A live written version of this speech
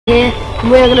Here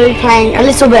we're going to be playing a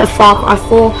little bit of Far Cry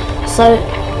 4, so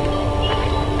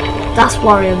that's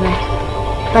worrying me.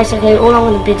 Basically all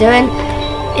I'm going to be doing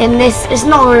in this, it's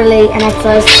not really an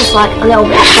episode, it's just like a little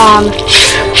bit of fun,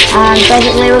 and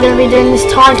basically we're going to be doing this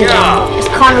tiger game. It's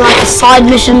kind of like a side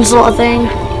mission sort of thing,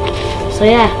 so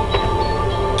yeah.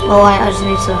 Oh wait, I just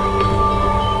need to...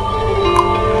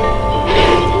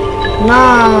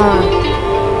 No!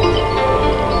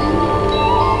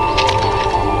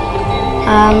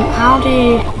 How do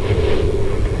you...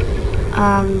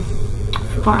 I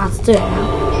forgot how to do it now.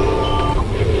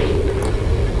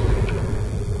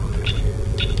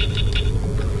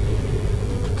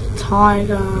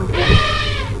 Tiger...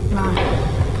 No.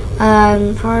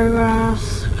 Progress,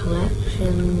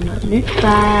 collection, loot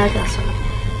bag, that's it.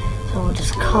 So we'll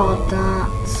discard that.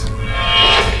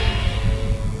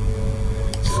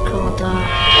 Discard that.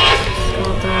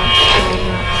 Discard that. Discard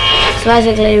that. So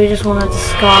basically we just want to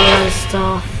discard those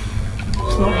stuff.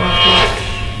 It's not worth much.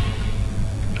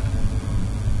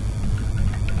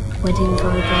 Wedding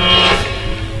photos.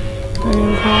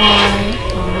 Wedding pie.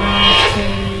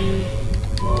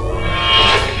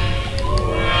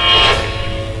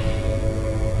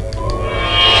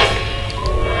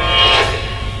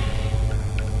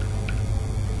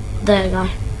 There we go.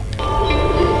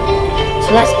 So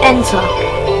let's enter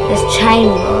this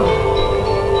chamber.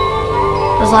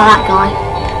 Just like that guy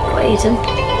got eaten.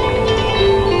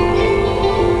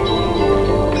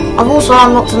 I've also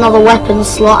unlocked another weapon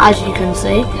slot, as you can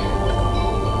see,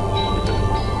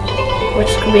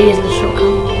 which can be used as a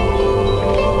shotgun.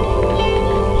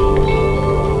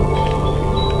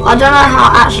 I don't know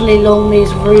how actually long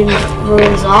these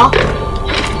ruins are,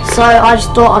 so I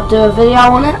just thought I'd do a video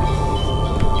on it.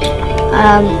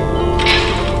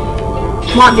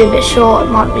 Might be a bit short,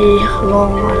 it might be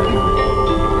long, I don't know.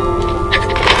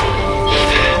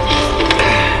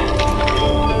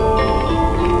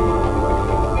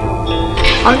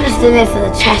 I'm just doing it for the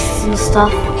chests and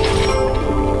stuff.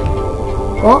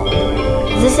 What?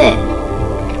 Is this it?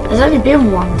 There's only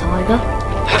been one tiger.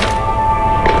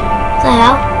 What the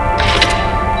hell?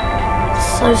 It's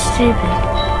so stupid.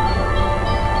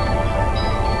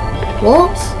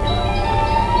 What?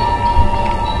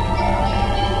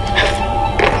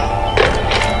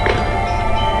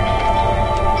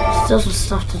 Still some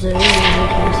stuff to do.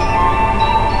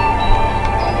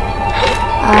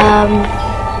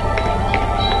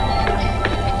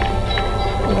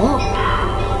 What?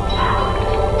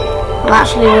 I'm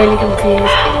actually really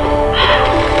confused.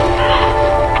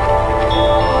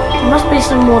 There must be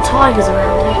some more tigers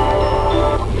around here.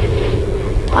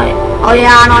 Oh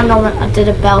yeah, and I know that I did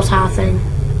a bell tower thing.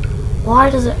 Why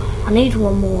does it... I need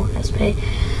one more XP.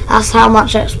 That's how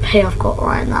much XP I've got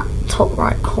right in that top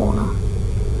right corner.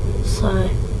 So,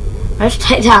 let's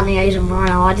take down the Asian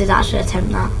rhino. I did actually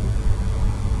attempt that.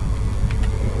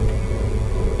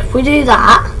 If we do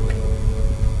that,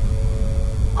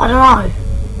 I don't know,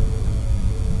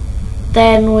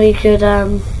 then we could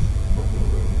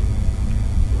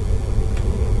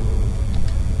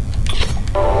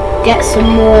get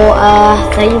some more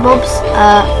thingamabobs,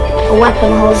 a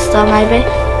weapon holster maybe.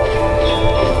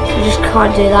 So we just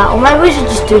can't do that, or maybe we should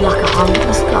just do like a hunt.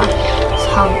 Let's go, let's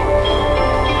hunt.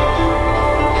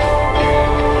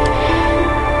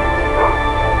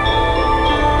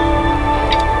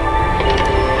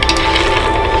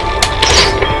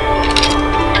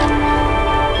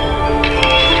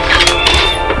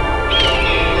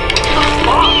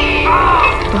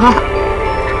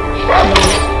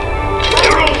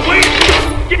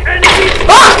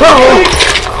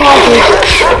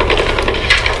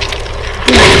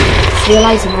 See you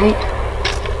later, mate.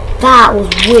 That was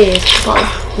weird, but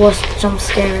was jump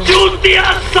scaring. Tutti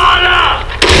asala!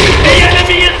 The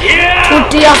enemy is here!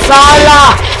 Tutti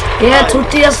asala! Yeah,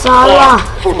 tutti asala!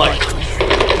 For my country.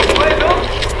 Wait, no!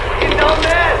 Get down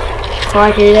there!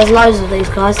 Crikey, there's loads of these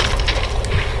guys.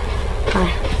 Okay.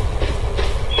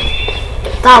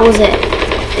 That was it.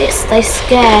 They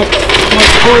scared my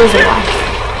boys away.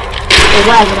 Or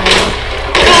whatever they were.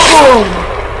 Boom!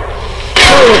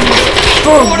 Boom!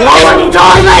 Boom! Why won't you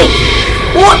die, mate?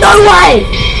 What? No way!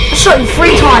 I shot him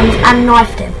 3 times and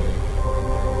knifed him.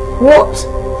 What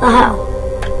the hell?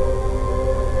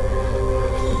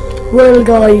 Well,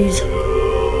 guys,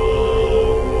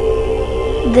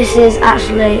 this is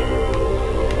actually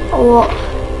what?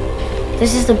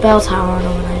 This is the bell tower I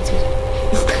nominated.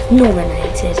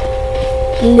 Nominated.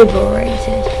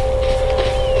 Liberated.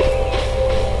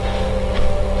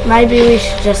 Maybe we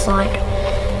should just like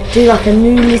do like a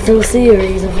new little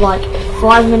series of like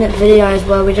 5-minute videos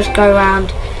where we just go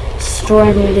around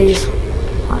destroying all these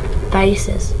like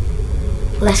bases.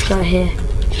 Let's go here.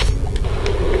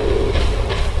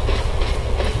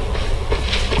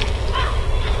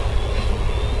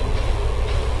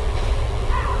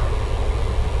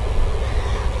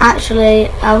 actually,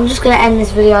 I'm just going to end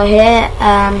this video here,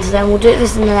 and then we'll do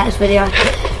this in the next video,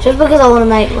 just because I want to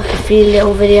make like a few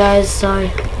little videos. So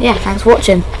yeah, thanks for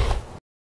watching.